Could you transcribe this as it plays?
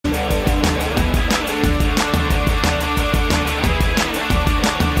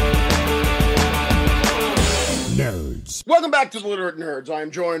Welcome back to the Literate Nerds. I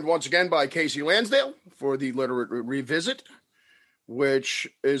am joined once again by Kasey Lansdale for the Literate Revisit, which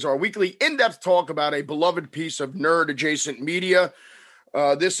is our weekly in-depth talk about a beloved piece of nerd-adjacent media.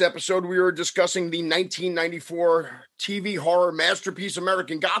 This episode, we were discussing the 1994 TV horror masterpiece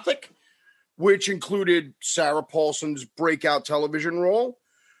American Gothic, which included Sarah Paulson's breakout television role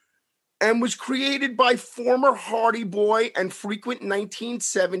and was created by former Hardy Boy and frequent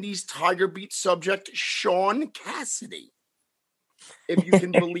 1970s Tiger Beat subject Sean Cassidy. If you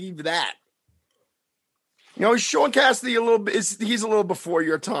can believe that. You know, is Sean Cassidy he's a little before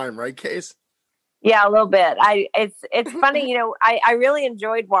your time, right, Case? Yeah, a little bit. It's funny, you know, I really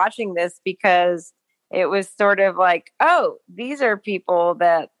enjoyed watching this because it was sort of like, oh, these are people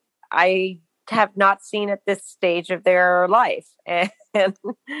that I have not seen at this stage of their life. And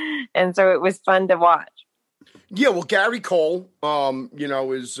so it was fun to watch. Yeah, well, Gary Cole,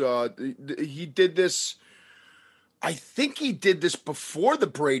 he did this. I think he did this before the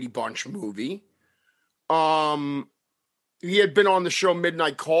Brady Bunch movie. He had been on the show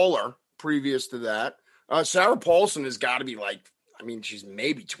Midnight Caller previous to that. Sarah Paulson has got to be she's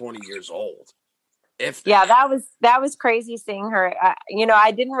maybe 20 years old. Yeah, that was crazy seeing her.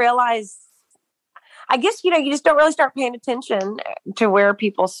 I didn't realize. I guess, you just don't really start paying attention to where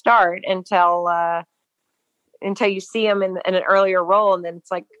people start until you see them in an earlier role. And then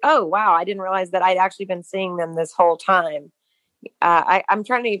it's like, oh, wow, I didn't realize that I'd actually been seeing them this whole time. I'm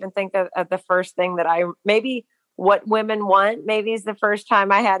trying to even think of the first thing that maybe What Women Want, maybe is the first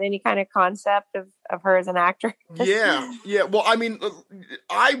time I had any kind of concept of her as an actress. Yeah. Well,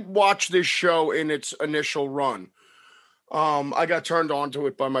 I watched this show in its initial run. I got turned on to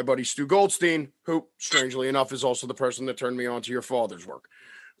it by my buddy Stu Goldstein, who, strangely enough, is also the person that turned me on to your father's work.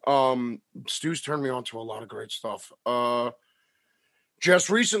 Stu's turned me on to a lot of great stuff.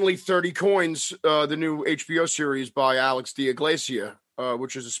 Just recently, 30 Coins, the new HBO series by Alex de Iglesia,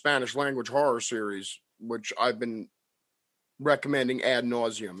 which is a Spanish language horror series, which I've been recommending ad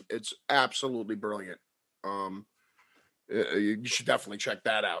nauseum. It's absolutely brilliant. You should definitely check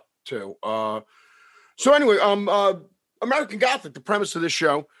that out too. So anyway, American Gothic, the premise of this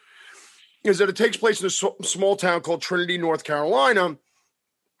show is that it takes place in a small town called Trinity, North Carolina,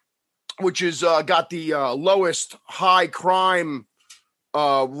 which is got the lowest high crime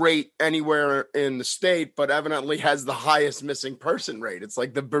rate anywhere in the state, but evidently has the highest missing person rate. It's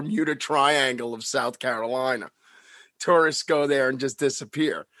like the Bermuda Triangle of South Carolina. Tourists go there and just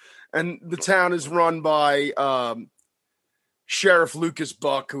disappear. And the town is run by Sheriff Lucas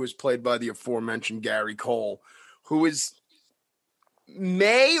Buck, who is played by the aforementioned Gary Cole, who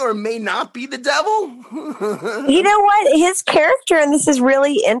may or may not be the devil. You know what? His character in this is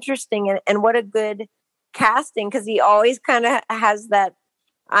really interesting, and what a good casting, because he always kind of has that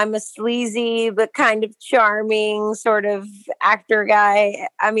I'm a sleazy but kind of charming sort of actor guy.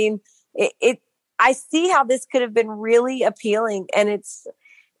 I mean, I see how this could have been really appealing, and it's,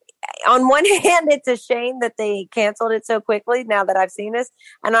 on one hand, it's a shame that they canceled it so quickly now that I've seen this.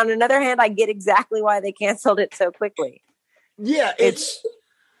 And on another hand, I get exactly why they canceled it so quickly. Yeah, it's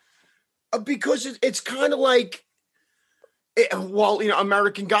because it's kind of like,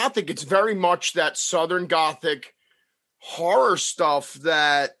 American Gothic, it's very much that Southern Gothic horror stuff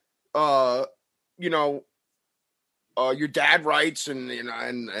that, your dad writes and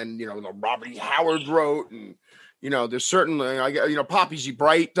Robert E. Howard wrote, and, there's certainly, Poppy Z.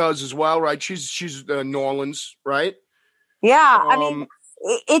 Bright does as well, right? She's New Orleans, right? Yeah. I mean,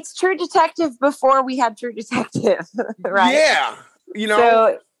 it's True Detective before we had True Detective, right? Yeah.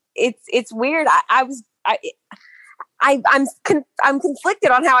 So it's weird. I'm conflicted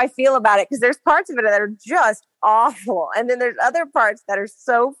on how I feel about it, because there's parts of it that are just awful, and then there's other parts that are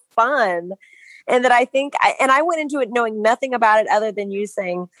so fun, and that I think I went into it knowing nothing about it other than you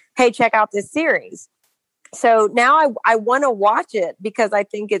saying, "Hey, check out this series." So now I want to watch it because I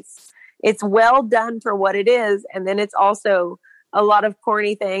think it's well done for what it is, and then it's also a lot of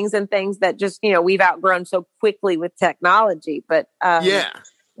corny things and things that just we've outgrown so quickly with technology. But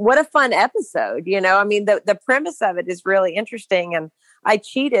what a fun episode, I mean, the premise of it is really interesting. And I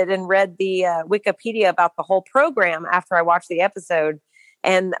cheated and read the Wikipedia about the whole program after I watched the episode.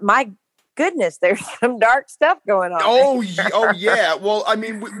 And my goodness, there's some dark stuff going on. Oh yeah. Well, I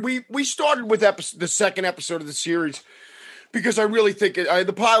mean, we started with the second episode of the series because I really think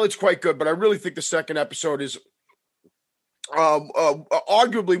the pilot's quite good, but I really think the second episode is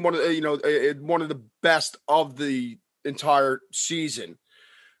arguably one of the best of the entire season.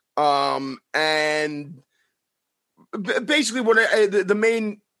 And basically what the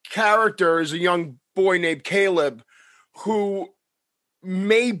main character is a young boy named Caleb, who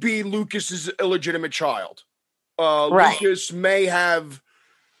may be Lucas's illegitimate child. Lucas may have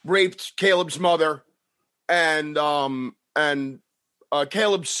raped Caleb's mother, and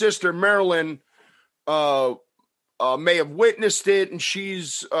Caleb's sister Marilyn may have witnessed it, and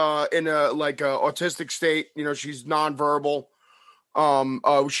she's in a autistic state. You know, she's nonverbal.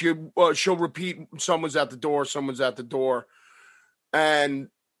 She'll repeat, someone's at the door, someone's at the door. And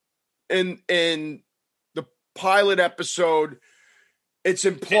in the pilot episode, it's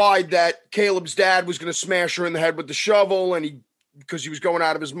implied that Caleb's dad was going to smash her in the head with the shovel, and because he was going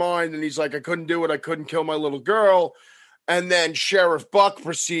out of his mind, and he's like, I couldn't do it. I couldn't kill my little girl. And then Sheriff Buck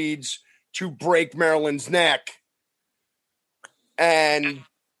proceeds to break Marilyn's neck and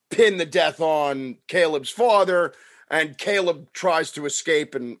pin the death on Caleb's father. And Caleb tries to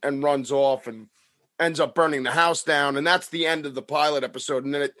escape and runs off and ends up burning the house down. And that's the end of the pilot episode.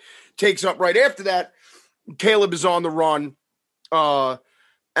 And then it takes up right after that. Caleb is on the run.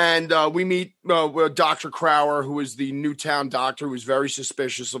 And we meet Dr. Crower, who is the Newtown doctor, who is very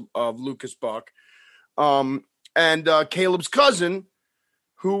suspicious of Lucas Buck. And Caleb's cousin,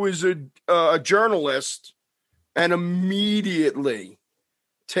 who is a journalist, and immediately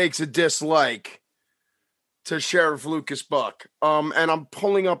takes a dislike to Sheriff Lucas Buck. And I'm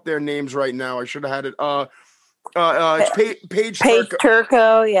pulling up their names right now. I should have had it. It's Paige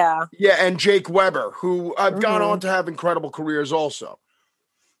Turco, yeah. Yeah, and Jake Weber, who I've gone on to have incredible careers also.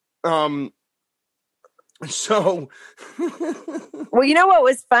 So well, you know what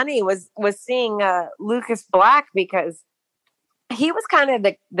was funny was seeing Lucas Black, because he was kind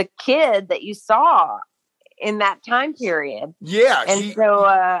of the kid that you saw in that time period. Yeah. And so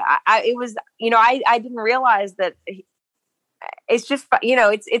it was, I didn't realize that it's just,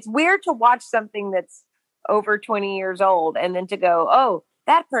 it's weird to watch something that's over 20 years old and then to go, oh,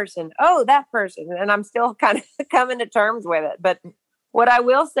 that person. And I'm still kind of coming to terms with it. But what I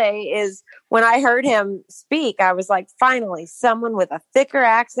will say is when I heard him speak, I was like, finally, someone with a thicker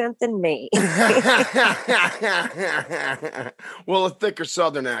accent than me. Well, a thicker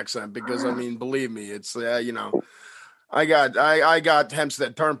Southern accent, because believe me, it's, I got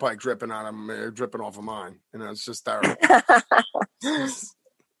Hempstead Turnpike dripping on him, dripping off of mine. It's just terrible. That's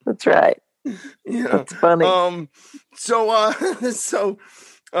right. Yeah. It's funny.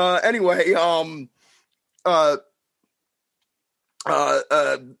 Anyway,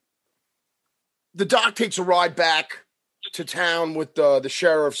 the doc takes a ride back to town with the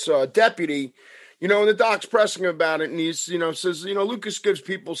sheriff's deputy, and the doc's pressing him about it, and he's, says, Lucas gives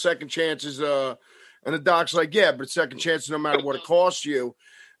people second chances, and the doc's like, yeah, but second chances no matter what it costs you.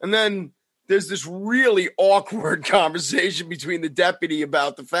 And then there's this really awkward conversation between the deputy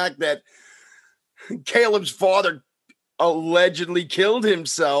about the fact that Caleb's father allegedly killed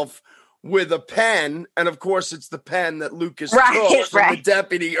himself with a pen, and of course it's the pen that Lucas took from the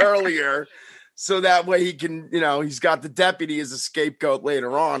deputy earlier, so that way he can, he's got the deputy as a scapegoat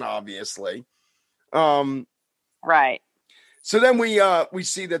later on, obviously. Right. So then we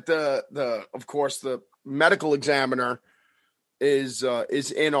see that the medical examiner is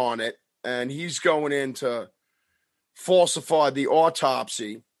in on it, and he's going in to falsify the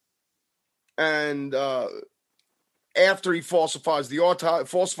autopsy, and after he falsifies the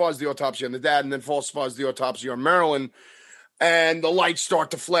autopsy on the dad, and then falsifies the autopsy on Marilyn, and the lights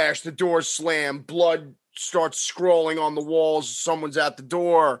start to flash, the doors slam, blood starts scrolling on the walls, someone's at the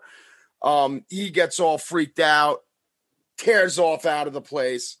door. He gets all freaked out, tears off out of the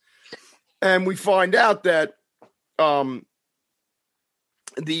place, and we find out that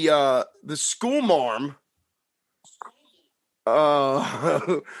the school marm,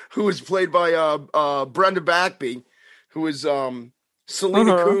 who is played by Brenda Backby, who is Selena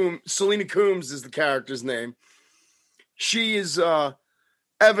Coombs. Selena Coombs is the character's name. She is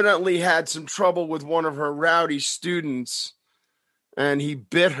evidently had some trouble with one of her rowdy students, and he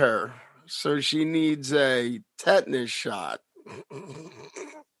bit her, so she needs a tetanus shot.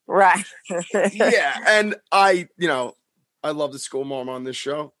 Right. Yeah, and I love the school mom on this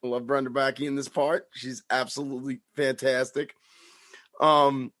show. I love Brenda Backby in this part. She's absolutely fantastic.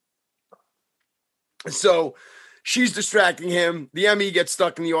 So she's distracting him. The ME gets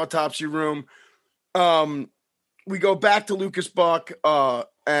stuck in the autopsy room. We go back to Lucas Buck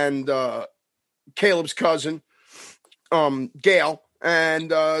and Caleb's cousin, Gail, and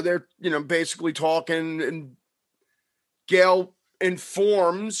they're basically talking, and Gail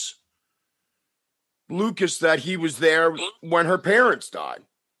informs Lucas that he was there when her parents died,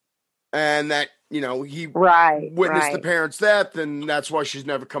 and that he witnessed the parents' death, and that's why she's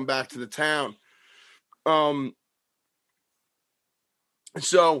never come back to the town.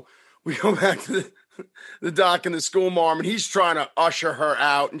 So we go back to the doc and the school marm, and he's trying to usher her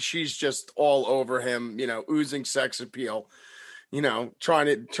out, and she's just all over him, oozing sex appeal, trying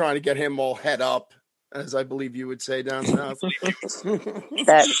to get him all head up, as I believe you would say down south.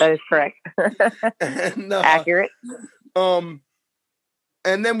 That is correct. And, accurate. And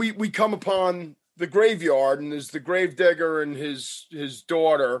then we come upon the graveyard, and there's the gravedigger and his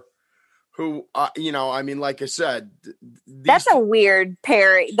daughter, who, like I said, that's a weird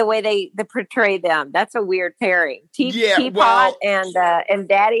pairing. The way they portray them, that's a weird pairing. Teapot and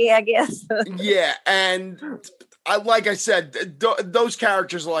Daddy, I guess. Yeah, and like I said, those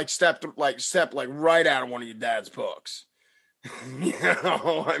characters are step right out of one of your dad's books.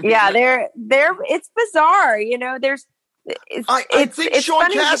 They're it's bizarre. I think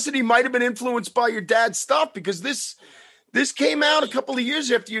Sean Cassidy might have been influenced by your dad's stuff, because this came out a couple of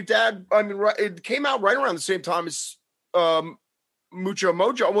years after your dad. It came out right around the same time as Mucho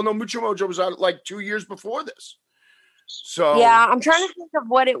Mojo. Well, no, Mucho Mojo was out 2 years before this. So yeah, I'm trying to think of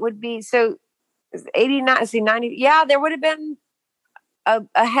what it would be. So 89, 90. Yeah, there would have been a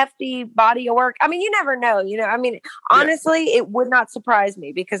hefty body of work. You never know. Honestly, It would not surprise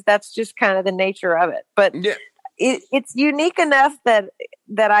me, because that's just kind of the nature of it. But yeah. It's unique enough that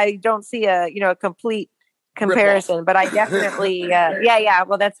I don't see a complete comparison, but I definitely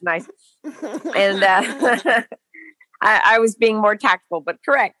well, that's nice. And I was being more tactful, but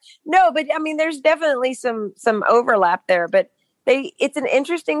correct. No, but there's definitely some overlap there, but it's an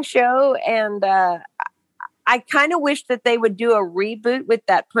interesting show, and I kind of wish that they would do a reboot with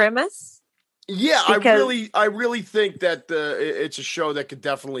that premise. Yeah, I really think that it's a show that could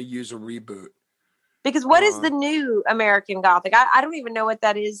definitely use a reboot. Because what is the new American Gothic? I don't even know what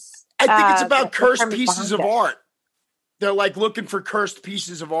that is. I think it's about cursed pieces of art. They're looking for cursed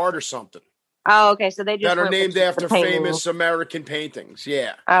pieces of art or something. Oh, okay. So they just that are named after famous American paintings.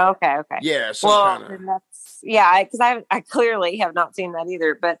 Yeah. Oh, okay. Yeah. Because I clearly have not seen that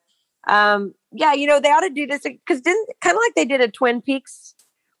either. But they ought to do this, because kind of like they did a Twin Peaks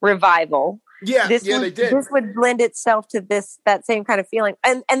revival. Yeah, they did. This would lend itself to that same kind of feeling.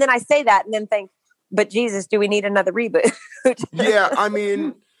 And then I say that and then think, but Jesus, do we need another reboot? Yeah,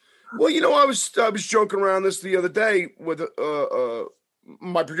 well, I was joking around this the other day with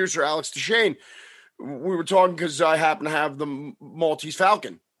my producer Alex DeShane. We were talking because I happen to have the Maltese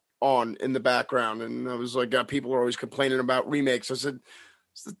Falcon on in the background, and I was like, people are always complaining about remakes. I said,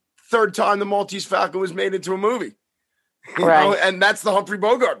 it's the third time the Maltese Falcon was made into a movie, right? And that's the Humphrey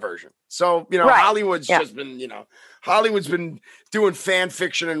Bogart version. So right. Hollywood's just been, Hollywood's been doing fan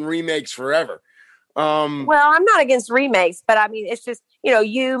fiction and remakes forever. Well, I'm not against remakes, but it's just,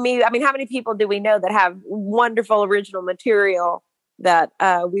 you, me. How many people do we know that have wonderful original material that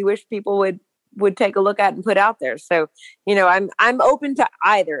we wish people would take a look at and put out there? So, I'm open to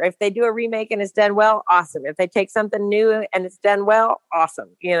either. If they do a remake and it's done well, awesome. If they take something new and it's done well,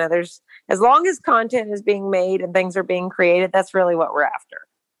 awesome. There's, as long as content is being made and things are being created, that's really what we're after.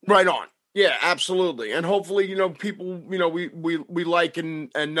 Right on. Yeah, absolutely. And hopefully, people, we like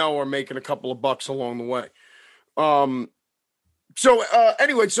and know are making a couple of bucks along the way.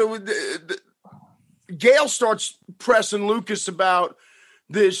 Anyway, Gail starts pressing Lucas about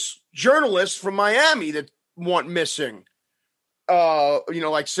this journalist from Miami that went missing.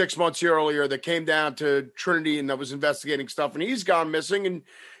 6 months earlier, that came down to Trinity and that was investigating stuff, and he's gone missing. And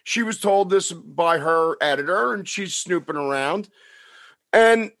she was told this by her editor, and she's snooping around.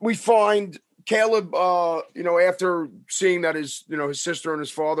 And we find Caleb, after seeing that his sister and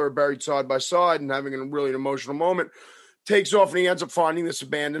his father are buried side by side and having a really emotional moment, takes off and he ends up finding this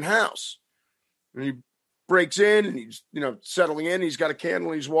abandoned house. And he breaks in and he's, settling in. He's got a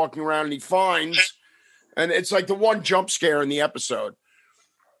candle and he's walking around and he finds, and it's like the one jump scare in the episode.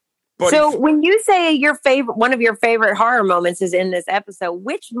 But when you say one of your favorite horror moments is in this episode,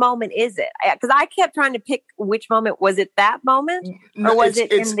 which moment is it? Because I kept trying to pick which moment. Was it that moment, or was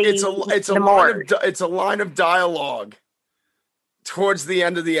it's a line of dialogue towards the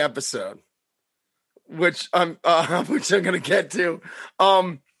end of the episode, which I'm going to get to.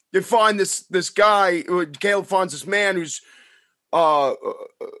 You find this guy. Caleb finds this man who's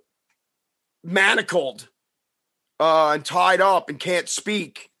manacled and tied up and can't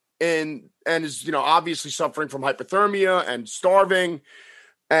speak. And is, obviously suffering from hypothermia and starving.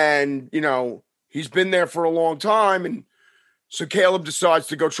 And, he's been there for a long time. And so Caleb decides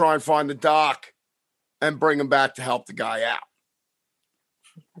to go try and find the doc and bring him back to help the guy out.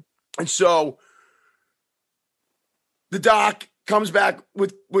 And so the doc comes back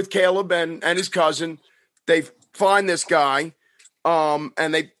with Caleb and his cousin. They find this guy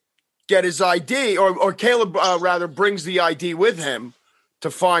and they get his ID, or Caleb rather brings the ID with him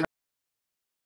to find